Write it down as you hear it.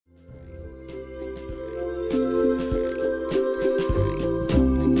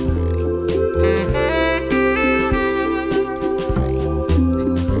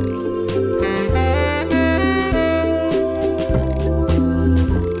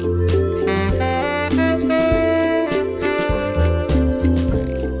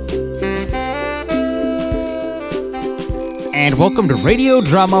and welcome to Radio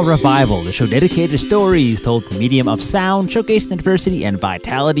Drama Revival, the show dedicated to stories told through the medium of sound, showcasing the diversity and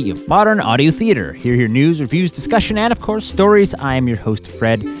vitality of modern audio theater. Hear your news, reviews, discussion, and of course, stories. I am your host,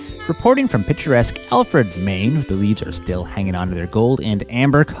 Fred, reporting from picturesque Alfred, Maine. The leaves are still hanging on to their gold and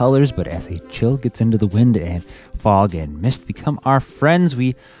amber colors, but as a chill gets into the wind and fog and mist become our friends,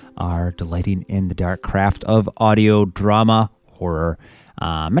 we are delighting in the dark craft of audio drama horror.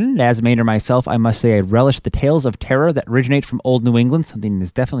 And as a Mainer myself, I must say I relish the tales of terror that originate from old New England. Something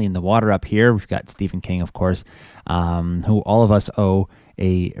is definitely in the water up here. We've got Stephen King, of course, who all of us owe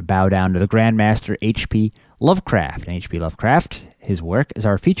a bow down to the Grandmaster H.P. Lovecraft. And H.P. Lovecraft, his work, is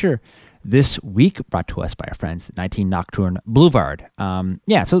our feature this week, brought to us by our friends at 19 Nocturne Boulevard.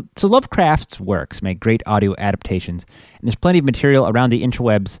 So Lovecraft's works make great audio adaptations, and there's plenty of material around the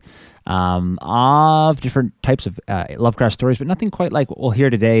interwebs of different types of Lovecraft stories, but nothing quite like what we'll hear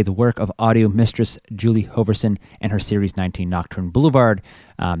today, the work of audio mistress Julie Hoverson and her series 19 Nocturne Boulevard.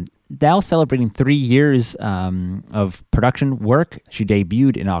 Now celebrating 3 years of production work. She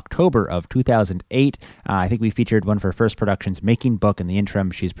debuted in October of 2008. I think we featured one of her first productions, Making Book. In the interim,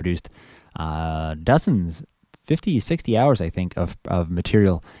 she's produced dozens, 50, 60 hours, I think, of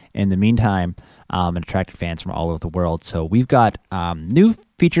material in the meantime, and attracted fans from all over the world. So we've got new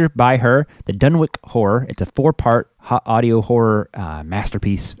feature by her, The Dunwich Horror. It's a 4-part audio horror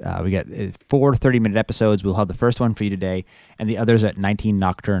masterpiece. We got 4 30-minute episodes. We'll have the first one for you today, and the others at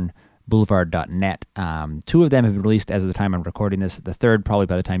 19nocturneboulevard.net. 2 of them have been released as of the time I'm recording this. The third, probably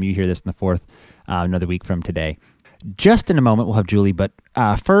by the time you hear this, and the fourth, another week from today. Just in a moment, we'll have Julie, but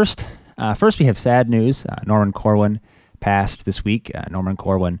first we have sad news. Norman Corwin passed this week. Norman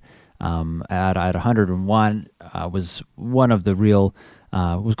Corwin, at 101, was one of the real,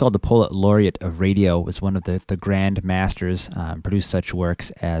 was called the Poet Laureate of radio, was one of the grand masters, produced such works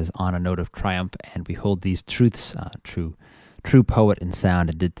as On a Note of Triumph and Behold These Truths, true poet in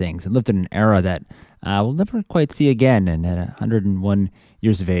sound, and did things, and lived in an era that we'll never quite see again. And at 101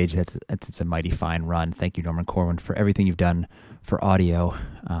 years of age, that's a mighty fine run. Thank you, Norman Corwin, for everything you've done for audio.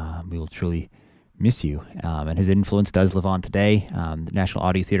 We will truly miss you. And his influence does live on today. The National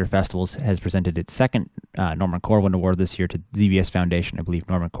Audio Theater Festivals has presented its second Norman Corwin Award this year to ZBS Foundation. I believe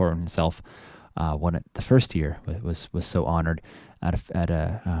Norman Corwin himself won it the first year, was so honored at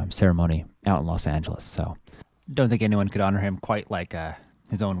a ceremony out in Los Angeles. So don't think anyone could honor him quite like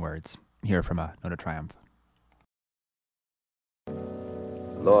his own words. Here from A Note of Triumph.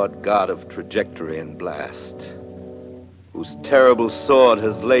 Lord God of trajectory and blast, whose terrible sword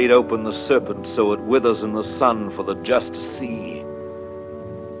has laid open the serpent so it withers in the sun for the just to see.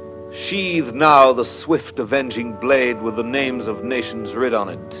 Sheathe now the swift avenging blade with the names of nations writ on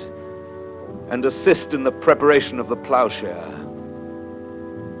it, and assist in the preparation of the plowshare.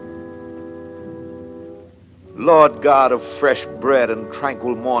 Lord God of fresh bread and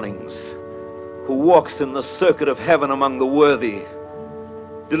tranquil mornings, who walks in the circuit of heaven among the worthy,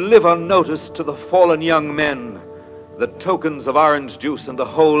 deliver notice to the fallen young men that tokens of orange juice and a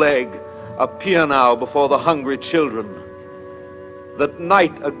whole egg appear now before the hungry children, that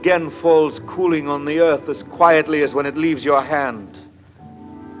night again falls cooling on the earth as quietly as when it leaves your hand,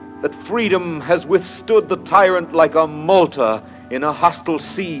 that freedom has withstood the tyrant like a Malta in a hostile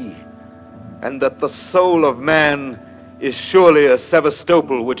sea, and that the soul of man is surely a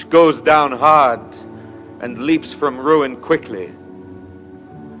Sevastopol which goes down hard and leaps from ruin quickly.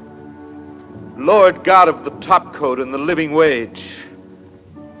 Lord God of the topcoat and the living wage,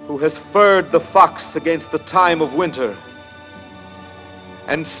 who has furred the fox against the time of winter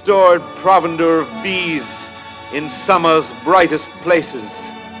and stored provender of bees in summer's brightest places,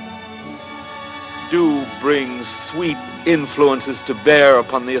 do bring sweet influences to bear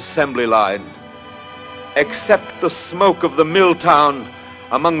upon the assembly line. Accept the smoke of the mill town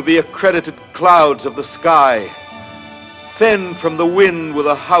among the accredited clouds of the sky. Fend from the wind with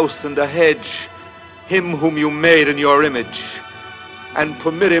a house and a hedge him whom you made in your image, and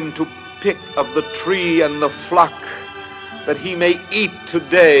permit him to pick of the tree and the flock, that he may eat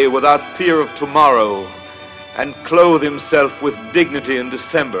today without fear of tomorrow, and clothe himself with dignity in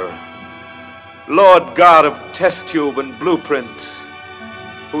December. Lord God of test tube and blueprint,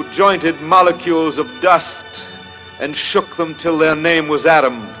 who jointed molecules of dust and shook them till their name was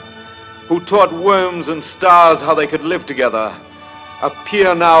Adam, who taught worms and stars how they could live together,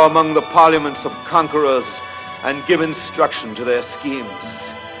 appear now among the parliaments of conquerors and give instruction to their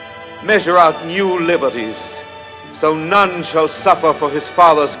schemes. Measure out new liberties, so none shall suffer for his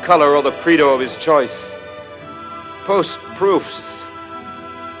father's color or the credo of his choice. Post proofs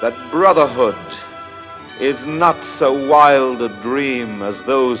that brotherhood is not so wild a dream as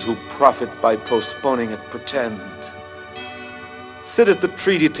those who profit by postponing it pretend. sit at the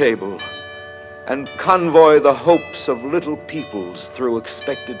treaty table, and convoy the hopes of little peoples through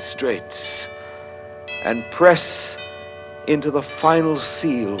expected straits, and press into the final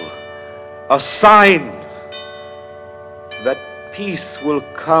seal a sign that peace will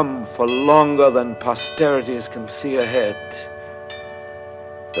come for longer than posterities can see ahead,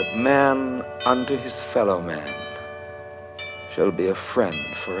 that man unto his fellow man shall be a friend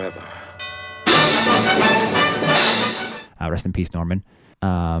forever. Rest in peace, Norman.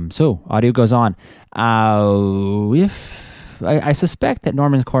 So, audio goes on. I suspect that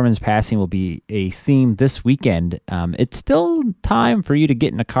Norman Corman's passing will be a theme this weekend. It's still time for you to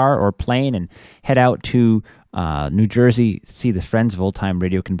get in a car or plane and head out to New Jersey to see the Friends of Old Time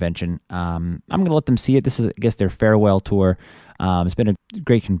Radio Convention. I'm going to let them see it. This is, I guess, their farewell tour. It's been a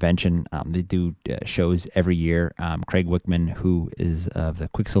great convention. They do shows every year. Craig Wickman, who is of the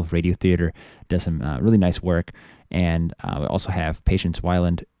Quicksilver Radio Theater, does some really nice work. And we also have Patience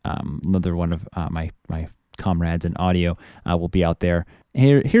Weiland, another one of my comrades in audio, will be out there.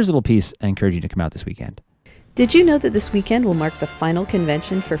 Here's a little piece I encourage you to come out this weekend. Did you know that this weekend will mark the final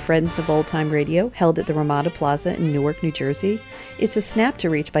convention for Friends of Old Time Radio, held at the Ramada Plaza in Newark, New Jersey? It's a snap to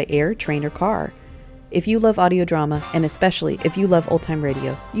reach by air, train, or car. If you love audio drama, and especially if you love old time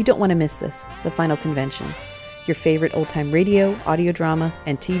radio, you don't want to miss this, the final convention. Your favorite old time radio, audio drama,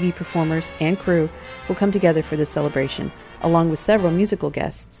 and TV performers and crew will come together for this celebration, along with several musical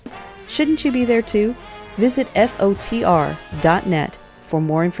guests. Shouldn't you be there too? Visit FOTR.net for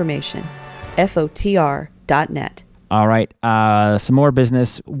more information. FOTR.net. All right, some more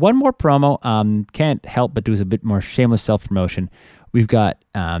business. One more promo. Can't help but do a bit more shameless self-promotion. We've got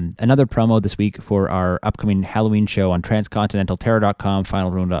another promo this week for our upcoming Halloween show on transcontinentalterror.com,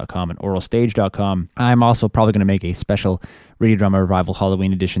 finalruin.com, and oralstage.com. I'm also probably going to make a special Radio Drama Revival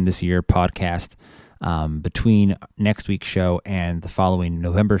Halloween edition this year podcast between next week's show and the following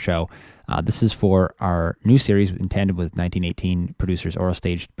November show. This is for our new series in tandem with 1918 producers, Oral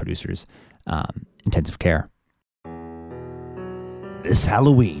Stage producers, Intensive Care. This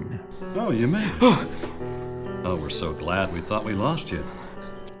Halloween. Oh, you made it. Oh, we're so glad. We thought we lost you.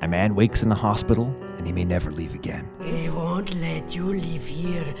 A man wakes in the hospital, and he may never leave again. They won't let you leave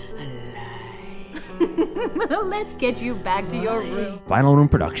here alive. Let's get you back to your room. Final Room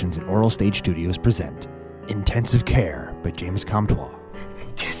Productions and Oral Stage Studios present Intensive Care by James Comtois.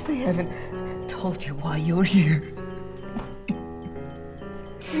 Guess they haven't told you why you're here.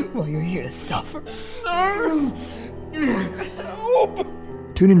 Why you're here to suffer. Nurse! Help!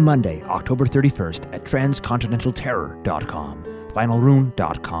 Tune in Monday, October 31st at transcontinentalterror.com,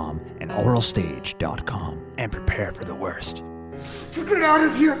 finalroom.com, and oralstage.com, and prepare for the worst. To get out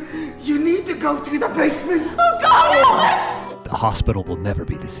of here, you need to go through the basement. Oh, God, Alex! The hospital will never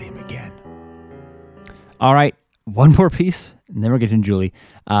be the same again. All right, one more piece, and then we're getting to Julie.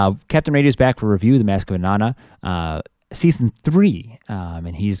 Captain Radio's back for review, The Mask of Inanna, Season 3,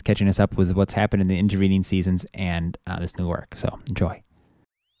 and he's catching us up with what's happened in the intervening seasons and this new work, so enjoy.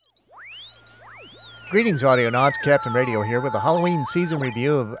 Greetings, Audionauts. Captain Radio here with a Halloween season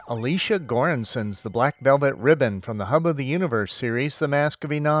review of Alicia Goranson's The Black Velvet Ribbon from the Hub of the Universe series, The Mask of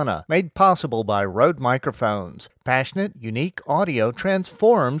Inanna, made possible by Rode Microphones. Passionate, unique audio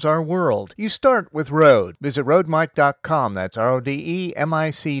transforms our world. You start with Rode. Visit rodemic.com. That's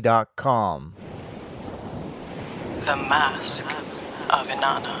RODEMIC.com. The Mask of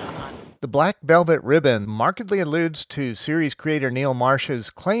Inanna. The Black Velvet Ribbon markedly alludes to series creator Neil Marsh's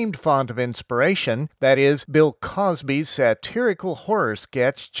claimed font of inspiration, that is, Bill Cosby's satirical horror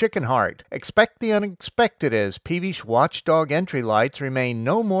sketch Chicken Heart. Expect the unexpected as peevish watchdog entry lights remain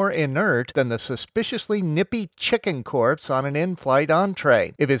no more inert than the suspiciously nippy chicken corpse on an in-flight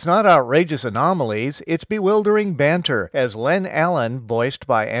entree. If it's not outrageous anomalies, it's bewildering banter, as Len Allen, voiced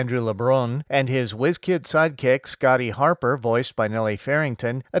by Andrew LeBrun, and his whiz-kid sidekick Scotty Harper, voiced by Nellie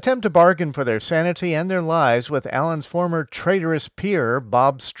Farrington, attempt to bargain for their sanity and their lives with Alan's former traitorous peer,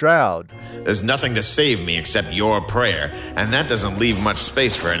 Bob Stroud. There's nothing to save me except your prayer, and that doesn't leave much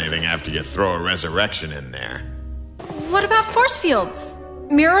space for anything after you throw a resurrection in there. What about force fields?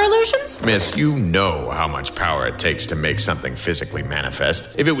 Mirror illusions? Miss, you know how much power it takes to make something physically manifest.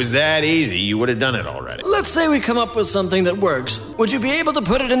 If it was that easy, you would have done it already. Let's say we come up with something that works. Would you be able to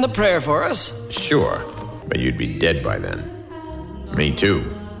put it in the prayer for us? Sure, but you'd be dead by then. Me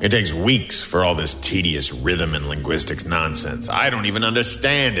too. It takes weeks for all this tedious rhythm and linguistics nonsense. I don't even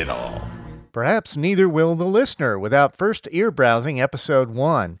understand it all. Perhaps neither will the listener without first ear-browsing Episode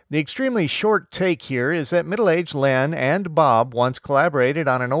 1. The extremely short take here is that middle-aged Len and Bob once collaborated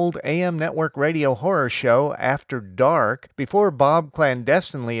on an old AM network radio horror show, After Dark, before Bob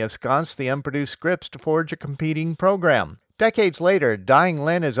clandestinely ensconced the unproduced scripts to forge a competing program. Decades later, dying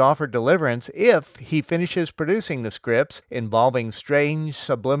Len is offered deliverance if he finishes producing the scripts involving strange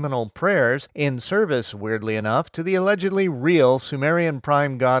subliminal prayers in service, weirdly enough, to the allegedly real Sumerian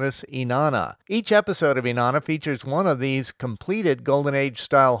prime goddess Inanna. Each episode of Inanna features one of these completed Golden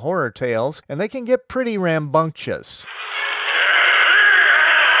Age-style horror tales, and they can get pretty rambunctious.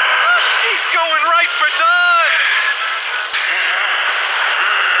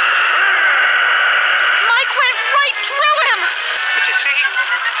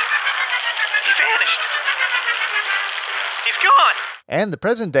 And the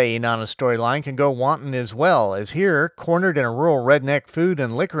present-day Inanna storyline can go wanton as well, as here, cornered in a rural redneck food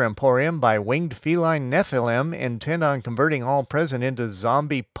and liquor emporium by winged feline Nephilim intent on converting all present into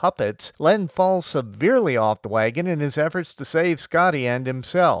zombie puppets, Len falls severely off the wagon in his efforts to save Scotty and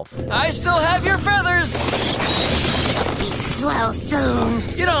himself. I still have your feathers! Be slow soon.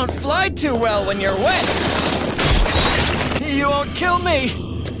 You don't fly too well when you're wet. You won't kill me.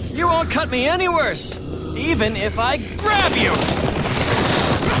 You won't cut me any worse, even if I grab you.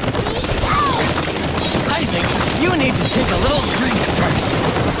 I think you need to take a little drink first.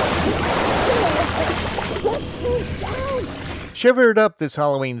 Shivered up this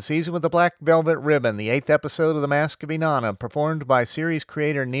Halloween season with the Black Velvet Ribbon, the 8th episode of The Mask of Inanna, performed by series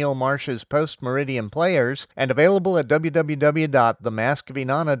creator Neil Marsh's Post-Meridian Players, and available at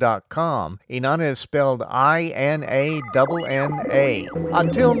www.themaskofinanna.com. Inanna is spelled I-N-A-N-N-A.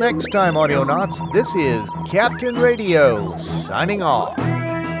 Until next time, Audionauts, this is Captain Radio, signing off.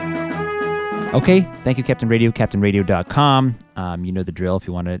 Okay, thank you, Captain Radio, CaptainRadio.com. You know the drill. If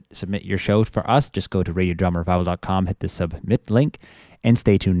you want to submit your show for us, just go to RadioDramaRevival.com, hit the submit link, and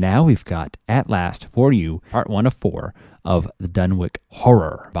stay tuned now. We've got, at last, for you, part 1 of 4 of The Dunwich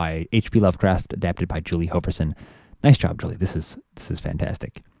Horror by H.P. Lovecraft, adapted by Julie Hoverson. Nice job, Julie. This is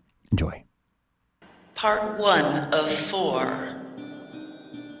fantastic. Enjoy. Part 1 of 4.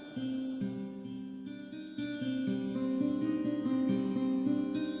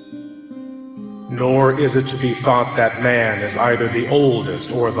 Nor is it to be thought that man is either the oldest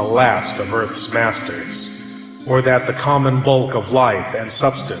or the last of Earth's masters, or that the common bulk of life and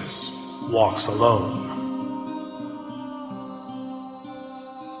substance walks alone.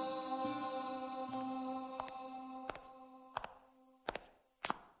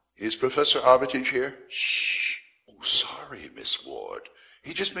 Is Professor Armitage here? Shh. Oh, sorry, Miss Ward.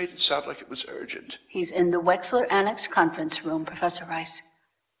 He just made it sound like it was urgent. He's in the Wexler Annex conference room, Professor Rice.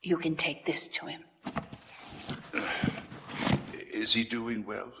 You can take this to him. Is he doing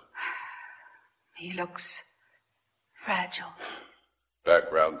well? He looks fragile.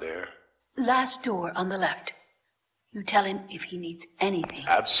 Background there? Last door on the left. You tell him if he needs anything.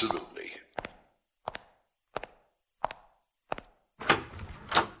 Absolutely.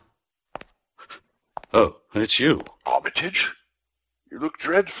 Oh, it's you. Armitage? You look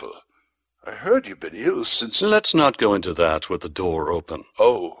dreadful. I heard you've been ill since... Let's not go into that with the door open.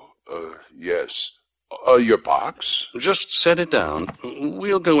 Oh, yes. Your box? Just set it down.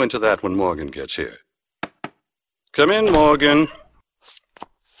 We'll go into that when Morgan gets here. Come in, Morgan.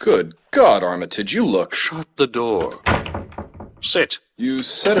 Good God, Armitage, you look... Shut the door. Sit. You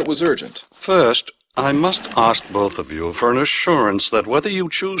said it was urgent. First, I must ask both of you for an assurance that whether you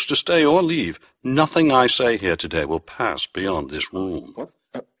choose to stay or leave, nothing I say here today will pass beyond this room. What?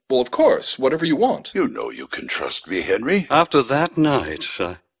 Well, of course, whatever you want. You know you can trust me, Henry. After that night,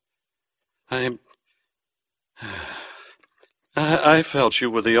 I felt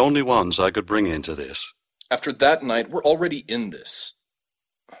you were the only ones I could bring into this. After that night, we're already in this.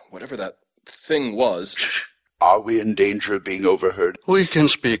 Whatever that thing was... Are we in danger of being overheard? We can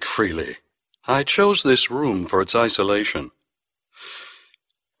speak freely. I chose this room for its isolation.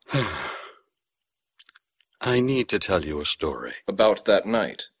 I need to tell you a story. About that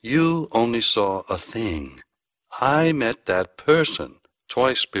night? You only saw a thing. I met that person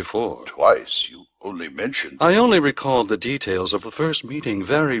twice before. Twice? You only mentioned... I only recalled the details of the first meeting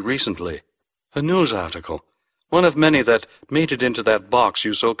very recently. A news article. One of many that made it into that box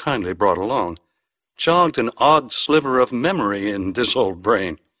you so kindly brought along. Jogged an odd sliver of memory in this old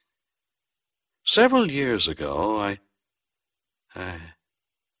brain. Several years ago,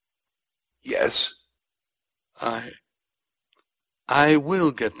 Yes? I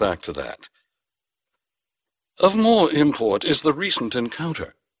will get back to that. Of more import is the recent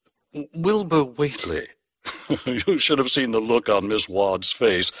encounter. Wilbur Whately. You should have seen the look on Miss Ward's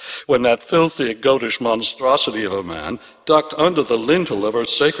face when that filthy, goatish monstrosity of a man ducked under the lintel of her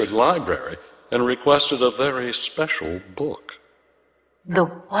sacred library and requested a very special book. The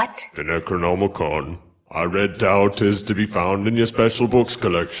what? The Necronomicon. I read doubt is to be found in your special books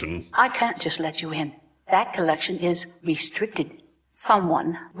collection. I can't just let you in. That collection is restricted.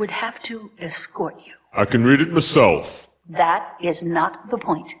 Someone would have to escort you. I can read it myself. That is not the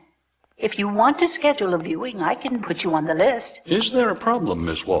point. If you want to schedule a viewing, I can put you on the list. Is there a problem,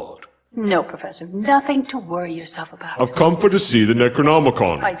 Miss Ward? No, Professor. Nothing to worry yourself about. I've come for to see the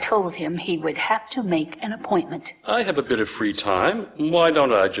Necronomicon. I told him he would have to make an appointment. I have a bit of free time. Why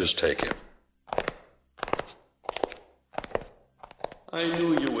don't I just take him? I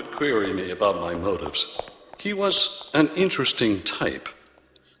knew you would query me about my motives. He was an interesting type.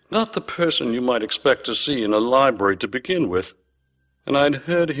 Not the person you might expect to see in a library to begin with. And I'd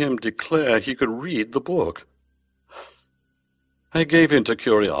heard him declare he could read the book. I gave in to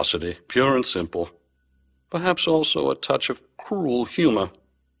curiosity, pure and simple. Perhaps also a touch of cruel humor.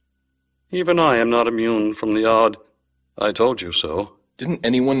 Even I am not immune from the odd, I told you so. Didn't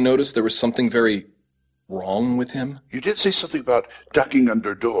anyone notice there was something very wrong with him? You did say something about ducking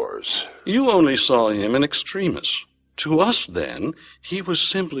under doors. You only saw him in extremis. To us, then, he was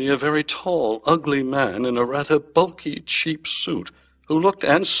simply a very tall, ugly man in a rather bulky, cheap suit, who looked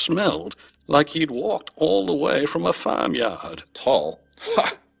and smelled like he'd walked all the way from a farmyard. Tall?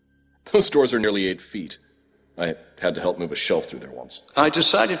 Ha! Those doors are nearly 8 feet. I had to help move a shelf through there once. I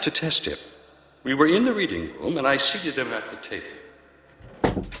decided to test him. We were in the reading room, and I seated him at the table.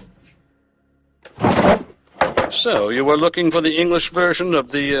 So, you were looking for the English version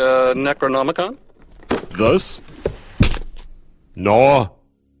of the Necronomicon? Thus? No,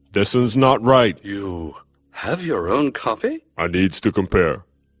 this is not right. You have your own copy? I needs to compare.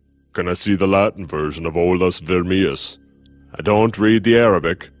 Can I see the Latin version of Olaus Vermeus? I don't read the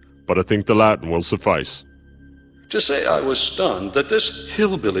Arabic, but I think the Latin will suffice. To say I was stunned that this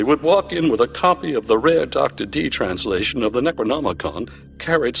hillbilly would walk in with a copy of the rare Dr. D translation of the Necronomicon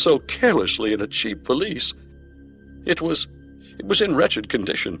carried so carelessly in a cheap valise. It was in wretched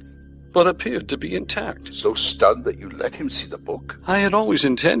condition, but appeared to be intact. So stunned that you let him see the book? I had always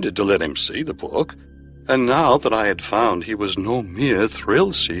intended to let him see the book, and now that I had found he was no mere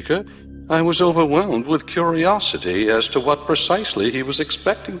thrill-seeker, I was overwhelmed with curiosity as to what precisely he was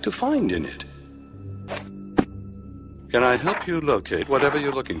expecting to find in it. Can I help you locate whatever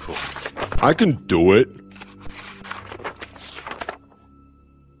you're looking for? I can do it.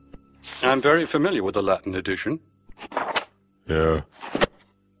 I'm very familiar with the Latin edition. Yeah.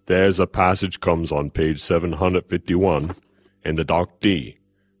 There's a passage comes on page 751 in the Doc D.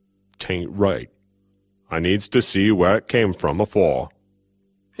 Tain't right. I needs to see where it came from afore.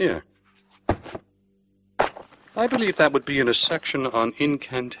 Here. I believe that would be in a section on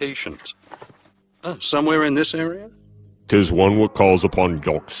incantations. Somewhere in this area? 'Tis one what calls upon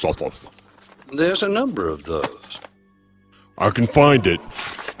Yog Sothoth. There's a number of those. I can find it.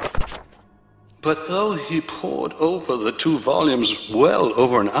 But though he pored over the 2 volumes well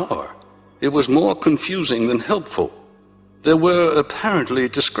over an hour, it was more confusing than helpful. There were apparently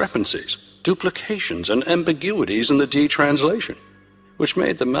discrepancies, duplications, and ambiguities in the D translation, which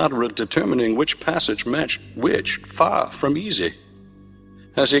made the matter of determining which passage matched which far from easy.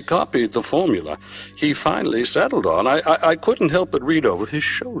 As he copied the formula, he finally settled on, I couldn't help but read over his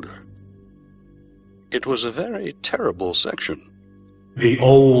shoulder. It was a very terrible section. The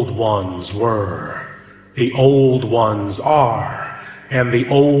old ones were, the old ones are, and the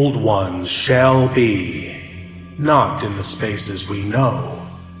old ones shall be, not in the spaces we know,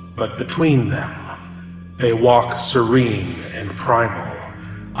 but between them. They walk serene and primal,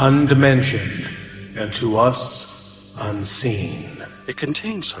 undimensioned, and to us, unseen. It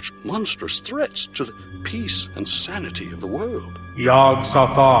contains such monstrous threats to the peace and sanity of the world. Yog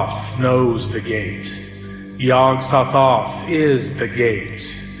Sothoth knows the gate. Yog Sothoth is the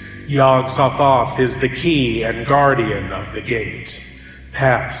gate. Yog Sothoth is the key and guardian of the gate.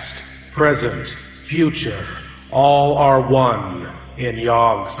 Past, present, future, all are one in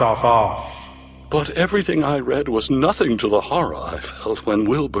Yog Sothoth. But everything I read was nothing to the horror I felt when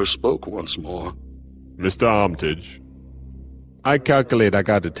Wilbur spoke once more. Mr. Armitage, I calculate I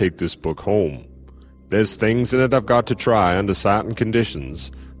got to take this book home. There's things in it I've got to try under certain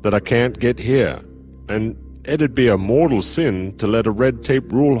conditions that I can't get here, and it'd be a mortal sin to let a red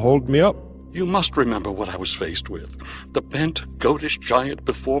tape rule hold me up. You must remember what I was faced with. The bent, goatish giant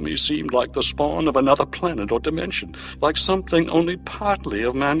before me seemed like the spawn of another planet or dimension, like something only partly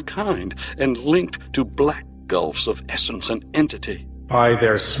of mankind, and linked to black gulfs of essence and entity. By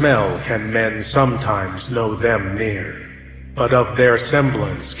their smell can men sometimes know them near, but of their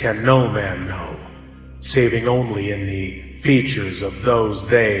semblance can no man know, saving only in the features of those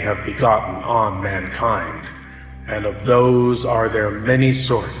they have begotten on mankind, and of those are there many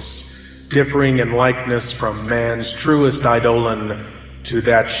sorts, differing in likeness from man's truest eidolon to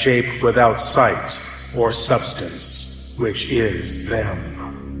that shape without sight or substance, which is them.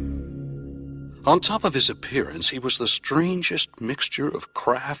 On top of his appearance, he was the strangest mixture of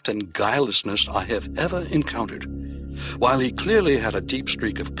craft and guilelessness I have ever encountered. While he clearly had a deep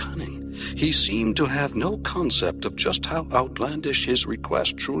streak of cunning, he seemed to have no concept of just how outlandish his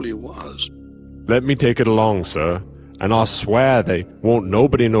request truly was. Let me take it along, sir, and I'll swear they won't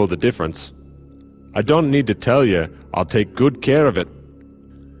nobody know the difference. I don't need to tell you, I'll take good care of it.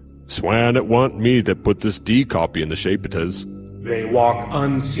 Swearing it weren't me that put this D copy in the shape it is. They walk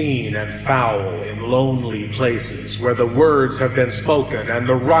unseen and foul in lonely places where the words have been spoken and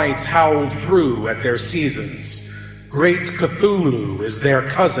the rites howled through at their seasons. Great Cthulhu is their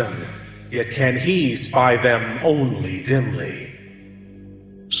cousin, yet can he spy them only dimly.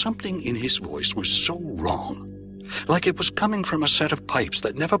 Something in his voice was so wrong, like it was coming from a set of pipes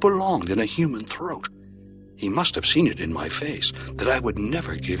that never belonged in a human throat. He must have seen it in my face, that I would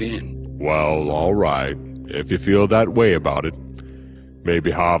never give in. Well, all right, if you feel that way about it.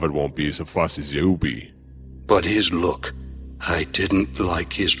 Maybe Harvard won't be so fussy as you be. But his look, I didn't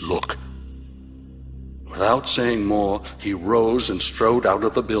like his look. Without saying more, he rose and strode out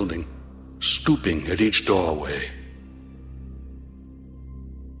of the building, stooping at each doorway.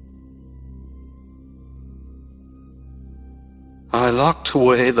 I locked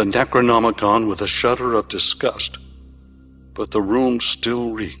away the Necronomicon with a shudder of disgust, but the room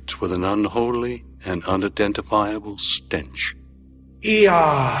still reeked with an unholy and unidentifiable stench. Ea,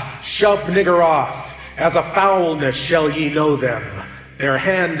 Shub-Niggurath, as a foulness shall ye know them. Their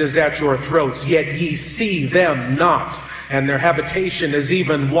hand is at your throats, yet ye see them not, and their habitation is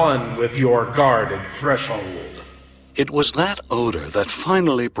even one with your guarded threshold. It was that odor that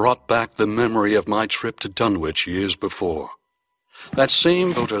finally brought back the memory of my trip to Dunwich years before. That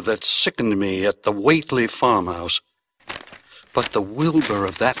same odor that sickened me at the Whately farmhouse. But the Wilbur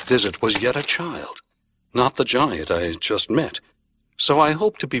of that visit was yet a child, not the giant I had just met. So I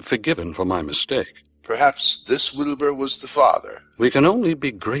hope to be forgiven for my mistake. Perhaps this Wilbur was the father. We can only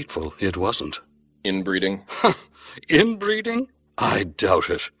be grateful it wasn't. Inbreeding? Inbreeding? I doubt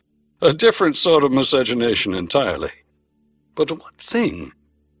it. A different sort of miscegenation entirely. But what thing?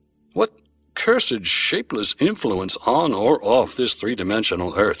 What cursed shapeless influence on or off this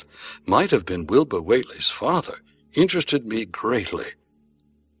three-dimensional Earth might have been Wilbur Whately's father interested me greatly.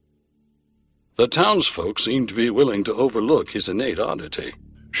 The townsfolk seemed to be willing to overlook his innate oddity.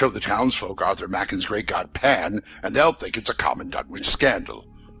 Show the townsfolk Arthur Macken's great god Pan, and they'll think it's a common Dunwich scandal.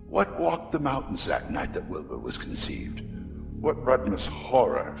 What walked the mountains that night that Wilbur was conceived? What Rudmus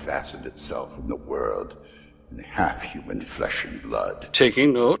horror fastened itself in the world in half-human flesh and blood?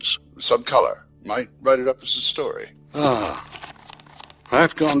 Taking notes? Some color. Might write it up as a story.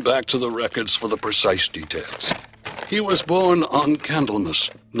 I've gone back to the records for the precise details. He was born on Candlemas,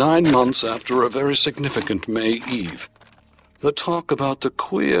 9 months after a very significant May Eve. The talk about the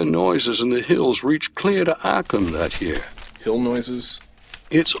queer noises in the hills reached clear to Arkham that year. Hill noises?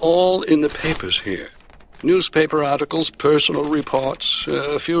 It's all in the papers here. Newspaper articles, personal reports,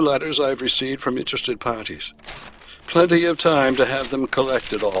 a few letters I've received from interested parties. Plenty of time to have them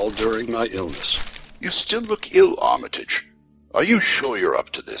collected all during my illness. You still look ill, Armitage. Are you sure you're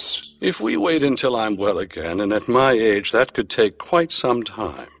up to this? If we wait until I'm well again, and at my age that could take quite some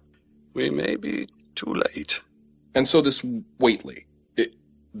time, we may be too late. And so this Whately,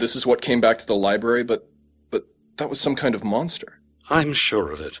 this is what came back to the library, but that was some kind of monster. I'm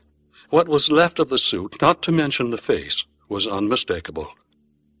sure of it. What was left of the suit, not to mention the face, was unmistakable.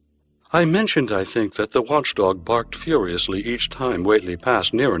 I mentioned, I think, that the watchdog barked furiously each time Whately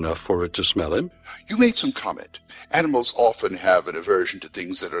passed near enough for it to smell him. You made some comment. Animals often have an aversion to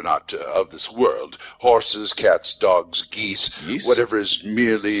things that are not of this world. Horses, cats, dogs, geese, whatever is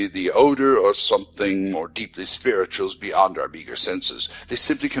merely the odor or something more deeply spiritual is beyond our meager senses. They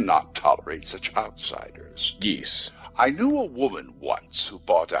simply cannot tolerate such outsiders. Geese. I knew a woman once who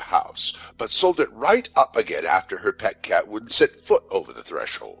bought a house, but sold it right up again after her pet cat wouldn't set foot over the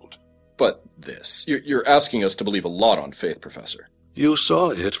threshold. But this, you're asking us to believe a lot on faith, Professor. You saw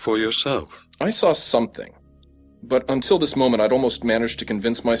it for yourself. I saw something. But until this moment, I'd almost managed to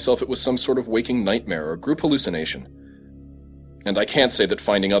convince myself it was some sort of waking nightmare or group hallucination. And I can't say that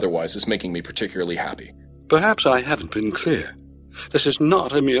finding otherwise is making me particularly happy. Perhaps I haven't been clear. This is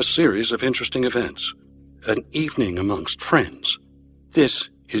not a mere series of interesting events. An evening amongst friends. This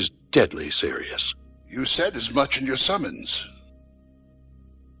is deadly serious. You said as much in your summons.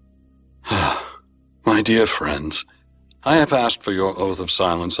 My dear friends, I have asked for your oath of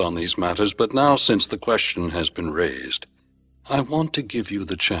silence on these matters, but now, since the question has been raised, I want to give you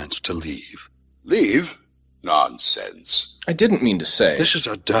the chance to leave. Leave? Nonsense. I didn't mean to say. This is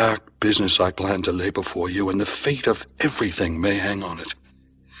a dark business I plan to lay before you, and the fate of everything may hang on it.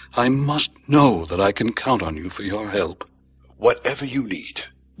 I must know that I can count on you for your help. Whatever you need.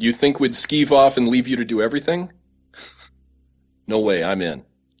 You think we'd skeeve off and leave you to do everything? No way, I'm in.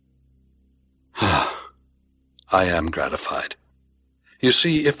 I am gratified. You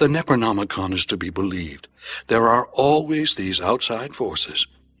see, if the Necronomicon is to be believed, there are always these outside forces,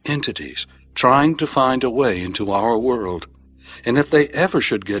 entities, trying to find a way into our world. And if they ever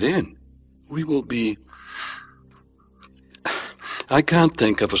should get in, we will be... I can't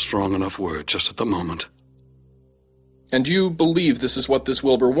think of a strong enough word just at the moment. And you believe this is what this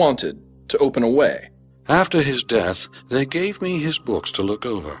Wilbur wanted, to open a way? After his death, they gave me his books to look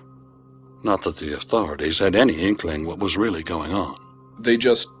over. Not that the authorities had any inkling what was really going on. They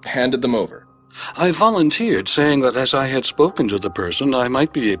just handed them over? I volunteered, saying that as I had spoken to the person, I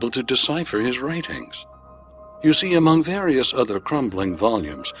might be able to decipher his writings. You see, among various other crumbling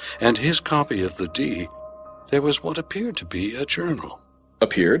volumes, and his copy of the D, there was what appeared to be a journal.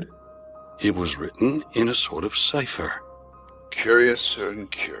 Appeared? It was written in a sort of cipher. Curiouser and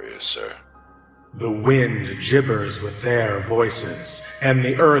curiouser. The wind gibbers with their voices, and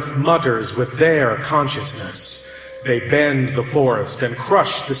the earth mutters with their consciousness. They bend the forest and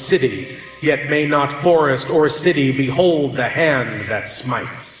crush the city, yet may not forest or city behold the hand that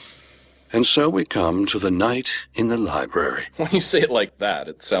smites. And so we come to the night in the library. When you say it like that,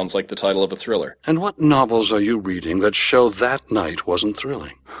 it sounds like the title of a thriller. And what novels are you reading that show that night wasn't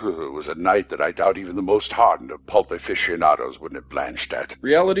thrilling? It was a night that I doubt even the most hardened of pulp aficionados wouldn't have blanched at.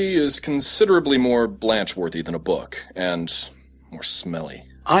 Reality is considerably more Blanche-worthy than a book, and more smelly.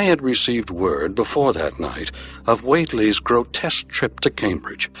 I had received word before that night of Whately's grotesque trip to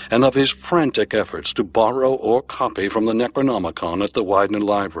Cambridge, and of his frantic efforts to borrow or copy from the Necronomicon at the Widener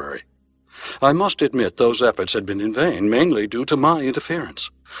Library. I must admit those efforts had been in vain, mainly due to my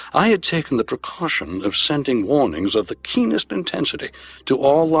interference. I had taken the precaution of sending warnings of the keenest intensity to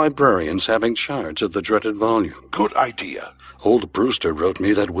all librarians having charge of the dreaded volume. Good idea. Old Brewster wrote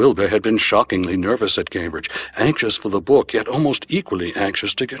me that Wilbur had been shockingly nervous at Cambridge, anxious for the book, yet almost equally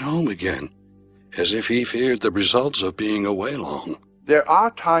anxious to get home again, as if he feared the results of being away long. There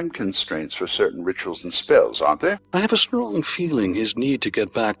are time constraints for certain rituals and spells, aren't there? I have a strong feeling his need to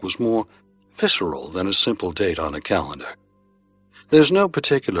get back was more visceral than a simple date on a calendar. There's no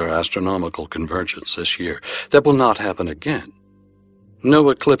particular astronomical convergence this year. That will not happen again. No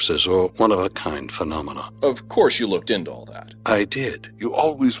eclipses or one-of-a-kind phenomena. Of course you looked into all that. I did. You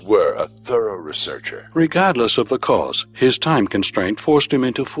always were a thorough researcher. Regardless of the cause, his time constraint forced him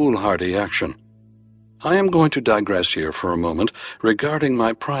into foolhardy action. I am going to digress here for a moment regarding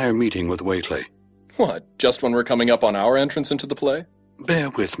my prior meeting with Whately. What, just when we're coming up on our entrance into the play?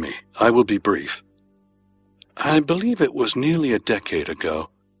 Bear with me. I will be brief. I believe it was nearly a decade ago.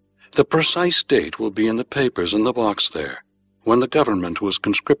 The precise date will be in the papers in the box there, when the government was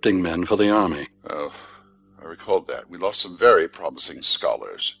conscripting men for the army. Oh, I recalled that. We lost some very promising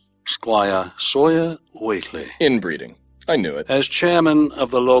scholars. Squire Sawyer Whately. Inbreeding. I knew it. As chairman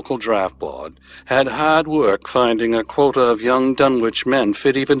of the local draft board, had hard work finding a quota of young Dunwich men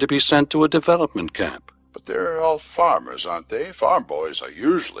fit even to be sent to a development camp. But they're all farmers, aren't they? Farm boys are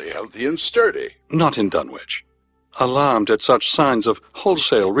usually healthy and sturdy. Not in Dunwich. Alarmed at such signs of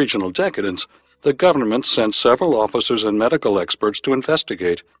wholesale regional decadence, the government sent several officers and medical experts to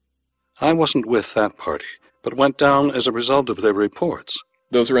investigate. I wasn't with that party, but went down as a result of their reports.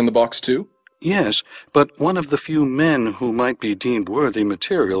 Those are in the box, too? Yes, but one of the few men who might be deemed worthy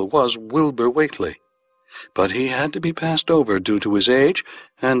material was Wilbur Whately. But he had to be passed over due to his age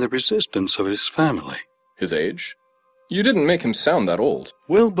and the resistance of his family. His age? You didn't make him sound that old.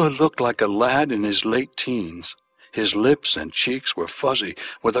 Wilbur looked like a lad in his late teens. His lips and cheeks were fuzzy,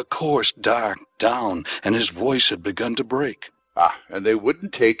 with a coarse, dark down, and his voice had begun to break. Ah, and they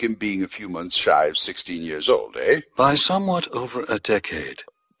wouldn't take him being a few months shy of 16 years old, eh? By somewhat over a decade.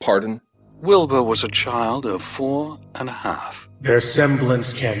 Pardon? Wilbur was a child of 4 1/2. Their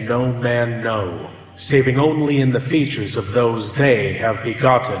semblance can no man know, saving only in the features of those they have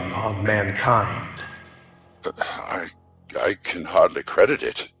begotten on mankind. I can hardly credit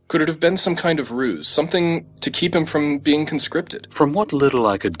it. Could it have been some kind of ruse, something to keep him from being conscripted? From what little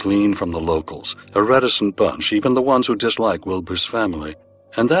I could glean from the locals, a reticent bunch, even the ones who dislike Wilbur's family,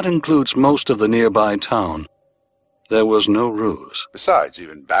 and that includes most of the nearby town, there was no ruse. Besides,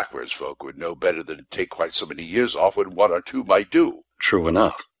 even backwards folk would know better than to take quite so many years off when one or two might do. True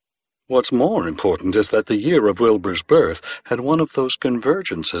enough. What's more important is that the year of Wilbur's birth had one of those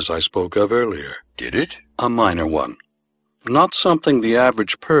convergences I spoke of earlier. Did it? A minor one. Not something the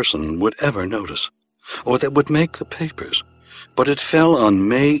average person would ever notice. or that would make the papers. But it fell on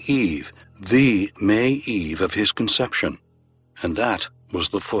May Eve, the May Eve of his conception. And that was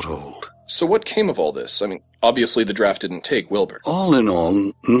the foothold. So what came of all this? I mean, obviously the draft didn't take Wilbur. All in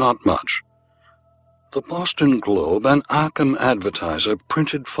all, not much. The Boston Globe and Arkham Advertiser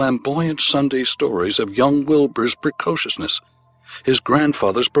printed flamboyant Sunday stories of young Wilbur's precociousness, his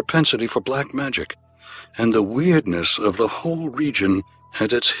grandfather's propensity for black magic, and the weirdness of the whole region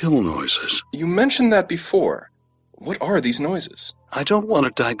and its hill noises. You mentioned that before. What are these noises? I don't want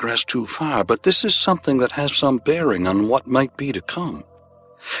to digress too far, but this is something that has some bearing on what might be to come.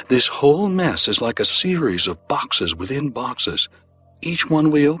 This whole mess is like a series of boxes within boxes. Each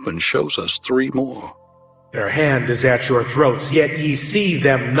one we open shows us 3 more. Their hand is at your throats, yet ye see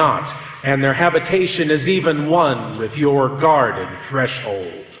them not, and their habitation is even one with your garden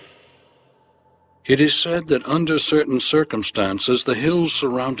threshold. It is said that under certain circumstances the hills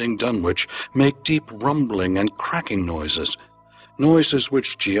surrounding Dunwich make deep rumbling and cracking noises, noises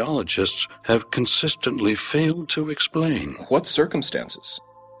which geologists have consistently failed to explain. What circumstances?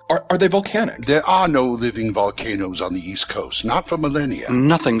 Are they volcanic? There are no living volcanoes on the East Coast, not for millennia.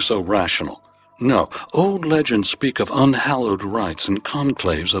 Nothing so rational. No, old legends speak of unhallowed rites and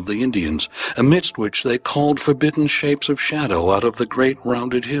conclaves of the Indians, amidst which they called forbidden shapes of shadow out of the great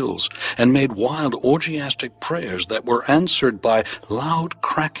rounded hills, and made wild orgiastic prayers that were answered by loud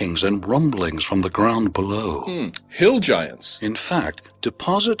crackings and rumblings from the ground below. Hill giants. In fact,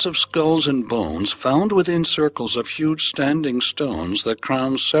 deposits of skulls and bones found within circles of huge standing stones that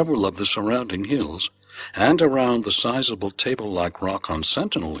crown several of the surrounding hills, and around the sizable table-like rock on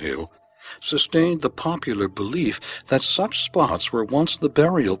Sentinel Hill, sustained the popular belief that such spots were once the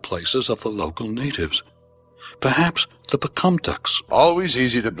burial places of the local natives. Perhaps the Pocumtucks. Always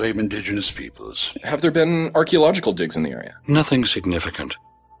easy to blame indigenous peoples. Have there been archaeological digs in the area? Nothing significant.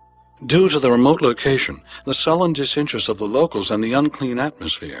 Due to the remote location, the sullen disinterest of the locals, and the unclean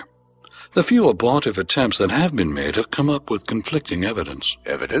atmosphere, the few abortive attempts that have been made have come up with conflicting evidence.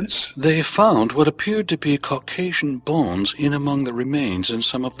 Evidence? They found what appeared to be Caucasian bones in among the remains in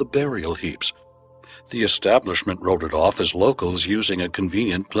some of the burial heaps. The establishment wrote it off as locals using a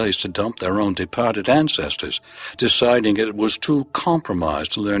convenient place to dump their own departed ancestors, deciding it was too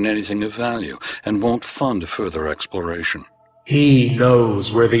compromised to learn anything of value and won't fund further exploration. He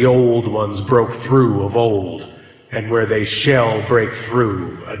knows where the old ones broke through of old, and where they shall break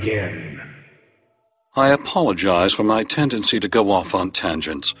through again. I apologize for my tendency to go off on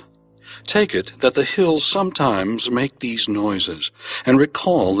tangents. Take it that the hills sometimes make these noises, and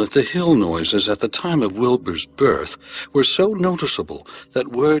recall that the hill noises at the time of Wilbur's birth were so noticeable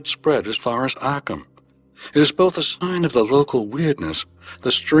that word spread as far as Arkham. It is both a sign of the local weirdness,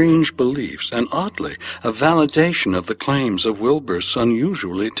 the strange beliefs, and oddly, a validation of the claims of Wilbur's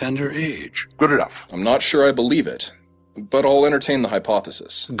unusually tender age. Good enough. I'm not sure I believe it, but I'll entertain the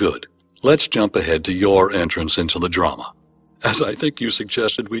hypothesis. Good. Let's jump ahead to your entrance into the drama, as I think you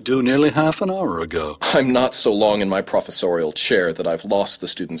suggested we do nearly half an hour ago. I'm not so long in my professorial chair that I've lost the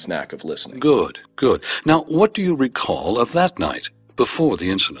student's knack of listening. Good, good. Now, what do you recall of that night, before the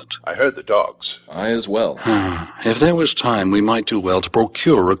incident? I heard the dogs. I as well. If there was time, we might do well to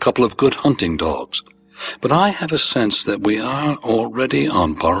procure a couple of good hunting dogs. But I have a sense that we are already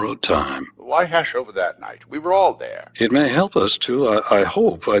on borrowed time. Why hash over that night? We were all there. It may help us to, I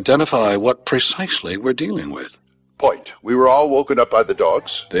hope, identify what precisely we're dealing with. Point. We were all woken up by the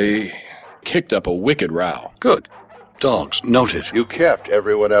dogs. They kicked up a wicked row. Good. Dogs, noted. You kept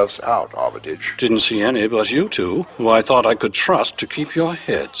everyone else out, Armitage. Didn't see any but you two, who I thought I could trust to keep your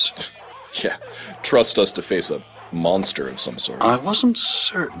heads. Yeah, trust us to face a monster of some sort. I wasn't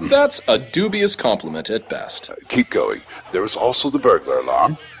certain. That's a dubious compliment at best. Keep going. There was also the burglar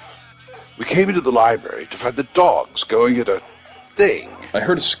alarm. We came into the library to find the dogs going at a thing. I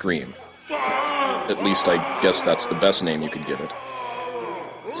heard a scream. At least I guess that's the best name you could give it.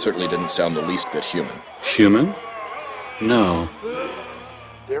 Certainly didn't sound the least bit human. Human? No.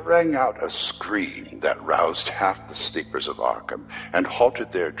 There rang out a scream that roused half the sleepers of Arkham and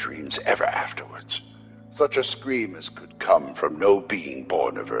halted their dreams ever afterwards. Such a scream as could come from no being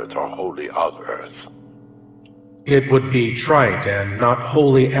born of Earth or wholly of Earth. It would be trite and not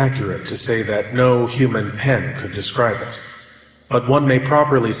wholly accurate to say that no human pen could describe it. But one may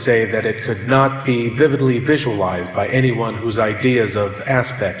properly say that it could not be vividly visualized by anyone whose ideas of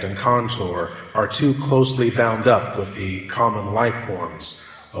aspect and contour are too closely bound up with the common life forms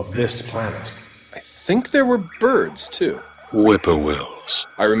of this planet. I think there were birds, too. Whippoorwills.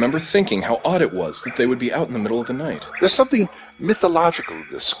 I remember thinking how odd it was that they would be out in the middle of the night. There's something mythological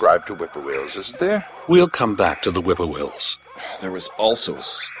described to whippoorwills, isn't there? We'll come back to the whippoorwills. There was also a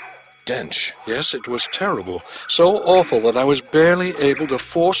stench. Yes, it was terrible. So awful that I was barely able to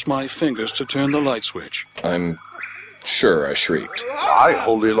force my fingers to turn the light switch. I'm sure I shrieked. I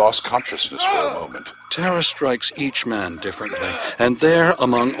wholly lost consciousness for a moment. Terror strikes each man differently, and there,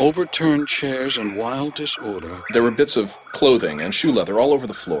 among overturned chairs and wild disorder, there were bits of clothing and shoe leather all over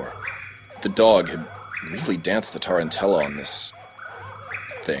the floor. The dog had really danced the tarantella on this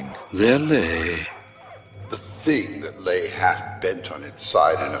thing. There lay the thing that lay half bent on its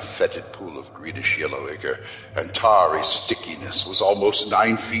side in a fetid pool of greenish yellow ichor, and tarry stickiness, was almost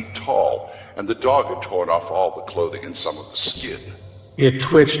 9 feet tall, and the dog had torn off all the clothing and some of the skin. It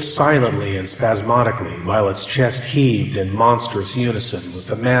twitched silently and spasmodically while its chest heaved in monstrous unison with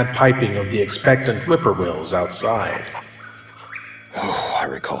the mad piping of the expectant whippoorwills outside. Oh, I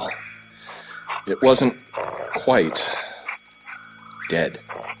recall. It wasn't quite dead.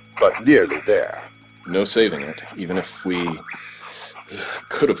 But nearly there. No saving it, even if we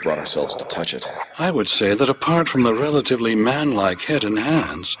could have brought ourselves to touch it. I would say that apart from the relatively man-like head and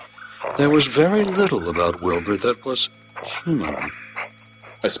hands, there was very little about Wilbur that was human.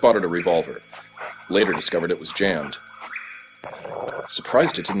 I spotted a revolver. Later discovered it was jammed.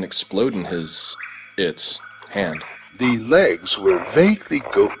 Surprised it didn't explode in its hand. The legs were vaguely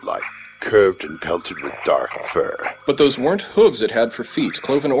goat-like, curved and pelted with dark fur. But those weren't hooves it had for feet,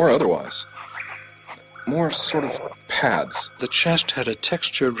 cloven or otherwise. More sort of pads. The chest had a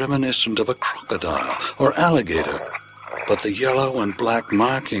texture reminiscent of a crocodile or alligator, but the yellow and black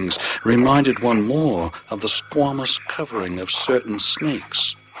markings reminded one more of the squamous covering of certain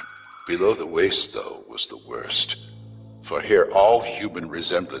snakes. Below the waist, though, was the worst, for here all human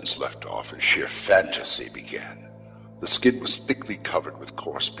resemblance left off and sheer fantasy began. The skin was thickly covered with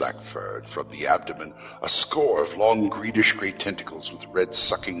coarse black fur, and from the abdomen a score of long greenish-gray tentacles with red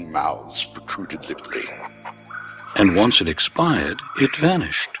sucking mouths protruded limply. And once it expired, it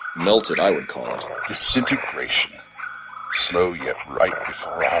vanished. Melted, I would call it. Disintegration. Slow yet right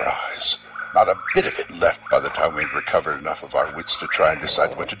before our eyes. Not a bit of it left by the time we'd recovered enough of our wits to try and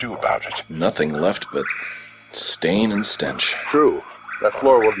decide what to do about it. Nothing left but stain and stench. True. That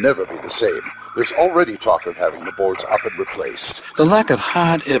floor will never be the same. There's already talk of having the boards up and replaced. The lack of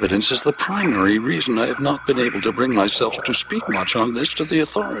hard evidence is the primary reason I have not been able to bring myself to speak much on this to the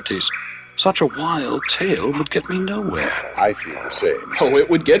authorities. Such a wild tale would get me nowhere. I feel the same. Oh, it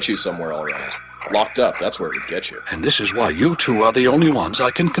would get you somewhere, all right. Locked up, that's where it would get you. And this is why you two are the only ones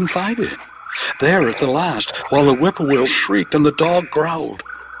I can confide in. There at the last, while the whippoorwill shrieked and the dog growled,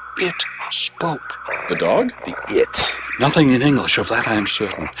 it spoke. The dog? The it. Nothing in English, of that I am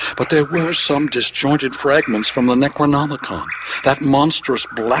certain, but there were some disjointed fragments from the Necronomicon, that monstrous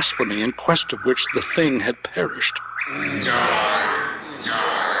blasphemy in quest of which the thing had perished.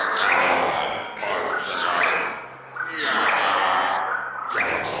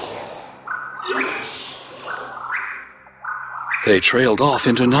 They trailed off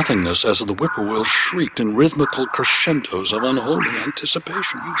into nothingness as the whippoorwill shrieked in rhythmical crescendos of unholy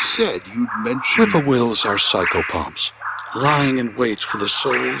anticipation. You said you'd mentioned... Whippoorwills are psychopomps, lying in wait for the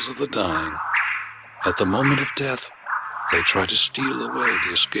souls of the dying. At the moment of death, they try to steal away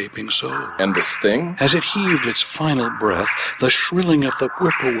the escaping soul. And this thing? As it heaved its final breath, the shrilling of the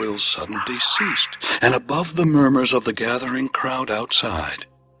whippoorwill suddenly ceased, and above the murmurs of the gathering crowd outside,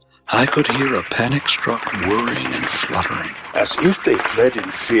 I could hear a panic-struck whirring and fluttering. As if they fled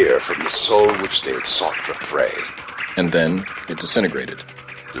in fear from the soul which they had sought for prey. And then it disintegrated.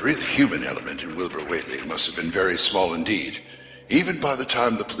 The really human element in Wilbur Whately must have been very small indeed. Even by the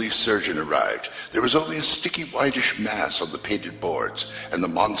time the police surgeon arrived, there was only a sticky whitish mass on the painted boards, and the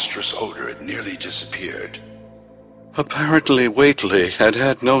monstrous odor had nearly disappeared. Apparently Whately had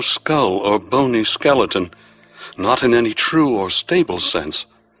had no skull or bony skeleton, not in any true or stable sense.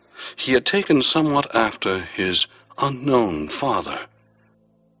 He had taken somewhat after his unknown father.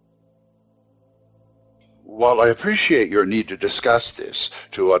 While I appreciate your need to discuss this,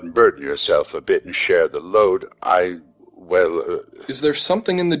 to unburden yourself a bit and share the load, Is there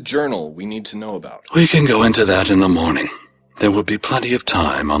something in the journal we need to know about? We can go into that in the morning. There will be plenty of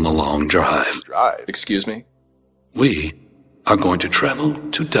time on the long drive. Excuse me? We are going to travel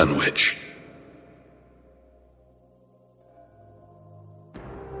to Dunwich.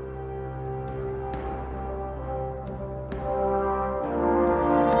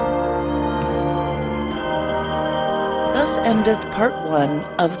 Thus endeth Part 1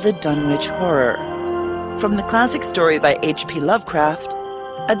 of the Dunwich Horror, from the classic story by H.P. Lovecraft,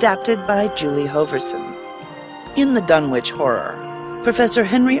 adapted by Julie Hoverson. In the Dunwich Horror, Professor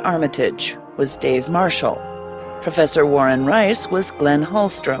Henry Armitage was Dave Marshall, Professor Warren Rice was Glenn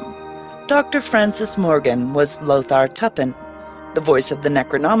Hallstrom, Dr. Francis Morgan was Lothar Tuppen, The voice of the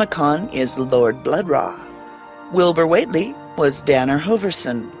Necronomicon is Lord Bloodraw. Wilbur Whately was Danner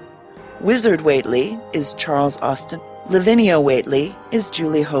Hoverson. Wizard Whately is Charles Austin. Lavinia Whately is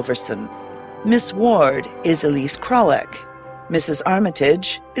Julie Hoverson. Miss Ward is Elise Krawiec. Mrs.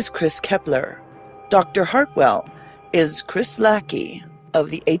 Armitage is Chris Kepler. Dr. Hartwell is Chris Lackey of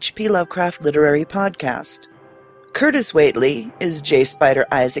the H.P. Lovecraft Literary Podcast. Curtis Whately is J. Spider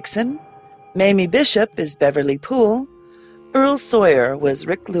Isaacson. Mamie Bishop is Beverly Poole. Earl Sawyer was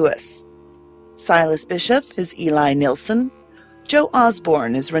Rick Lewis. Silas Bishop is Eli Nilsson. Joe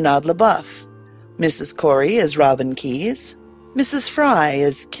Osborne is Renaud LaBeouf. Mrs. Corey is Robin Keyes. Mrs. Fry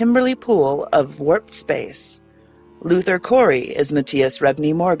is Kimberly Poole of Warped Space. Luther Corey is Matthias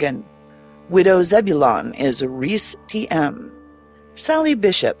Rebney Morgan. Widow Zebulon is Reese T.M. Sally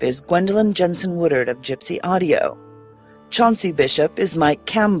Bishop is Gwendolyn Jensen Woodard of Gypsy Audio. Chauncey Bishop is Mike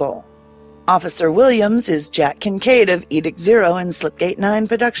Campbell. Officer Williams is Jack Kincaid of Edict Zero and Slipgate 9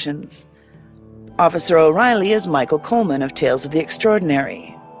 Productions. Officer O'Reilly is Michael Coleman of Tales of the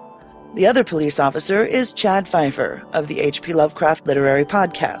Extraordinary. The other police officer is Chad Pfeiffer of the H.P. Lovecraft Literary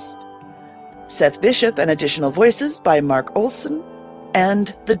Podcast. Seth Bishop and additional voices by Mark Olson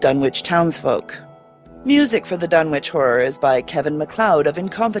and the Dunwich Townsfolk. Music for the Dunwich Horror is by Kevin MacLeod of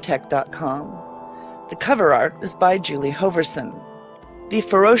Incompetech.com. The cover art is by Julie Hoverson. The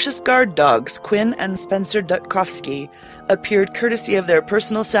ferocious guard dogs, Quinn and Spencer Dutkovsky, appeared courtesy of their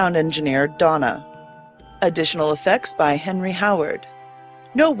personal sound engineer, Donna. Additional effects by Henry Howard.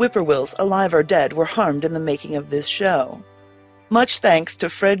 No whippoorwills, alive or dead, were harmed in the making of this show. Much thanks to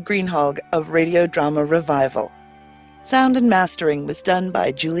Fred Greenhalgh of Radio Drama Revival. Sound and mastering was done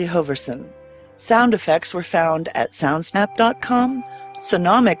by Julie Hoverson. Sound effects were found at soundsnap.com,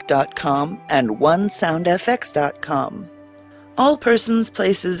 sonomic.com, and onesoundfx.com. All persons,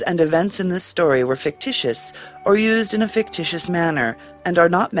 places, and events in this story were fictitious or used in a fictitious manner and are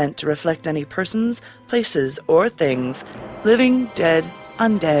not meant to reflect any persons, places, or things, living, dead,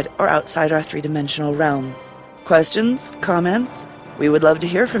 undead, or outside our three-dimensional realm. Questions? Comments? We would love to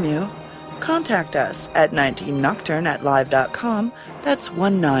hear from you. Contact us at 19nocturne@live.com, that's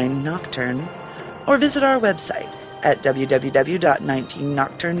 19nocturne, or visit our website at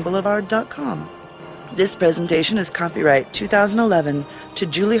www.19nocturneboulevard.com. This presentation is copyright 2011 to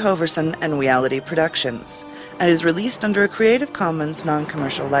Julie Hoverson and Reality Productions and is released under a Creative Commons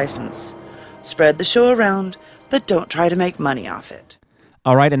non-commercial license. Spread the show around, but don't try to make money off it.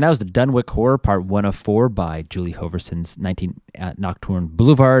 All right, and that was the Dunwich Horror, Part 1 of 4 by Julie Hoverson's 19 Nocturne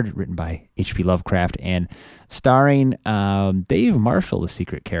Boulevard, written by H.P. Lovecraft and starring Dave Marshall, the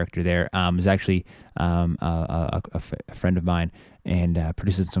secret character there, is actually a friend of mine and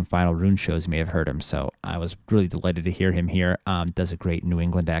produces some Final Rune shows. You may have heard him, so I was really delighted to hear him here. Does a great New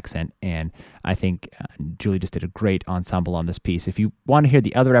England accent, and I think Julie just did a great ensemble on this piece. If you want to hear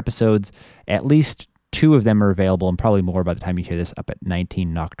the other episodes, at least 2 of them are available, and probably more by the time you hear this, up at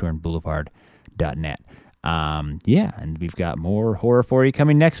 19nocturneboulevard.net. And we've got more horror for you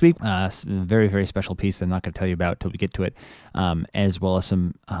coming next week. A very, very special piece I'm not going to tell you about till we get to it, as well as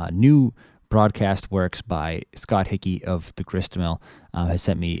some new broadcast works by Scott Hickey of the Grist Mill. Has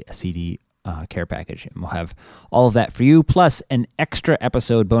sent me a CD care package, and we'll have all of that for you, plus an extra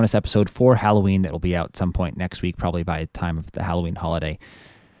episode, bonus episode for Halloween that will be out some point next week, probably by the time of the Halloween holiday.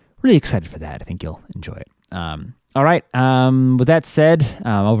 Really excited for that. I think you'll enjoy it. All right. With that said,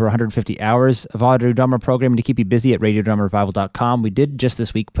 over 150 hours of audio drama programming to keep you busy at radiodramarevival.com. We did just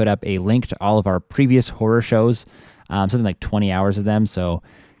this week put up a link to all of our previous horror shows, something like 20 hours of them. So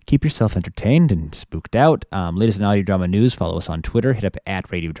keep yourself entertained and spooked out. Latest in audio drama news, follow us on Twitter. Hit up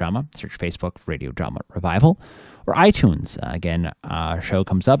at Radio Drama. Search Facebook for Radio Drama Revival. Or iTunes. Again, our show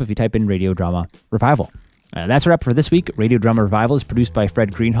comes up if you type in Radio Drama Revival. That's a wrap for this week. Radio Drama Revival is produced by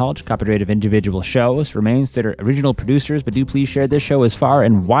Fred Greenhalgh. Copyright of individual shows remains that are original producers, but do please share this show as far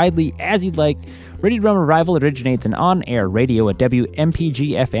and widely as you'd like. Radio Drama Revival originates in on-air radio at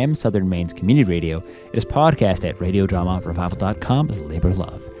WMPG-FM, Southern Maine's community radio. It is podcast at radiodramarevival.com as a labor of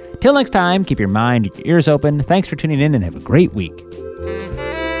love. Till next time, keep your mind and your ears open. Thanks for tuning in and have a great week.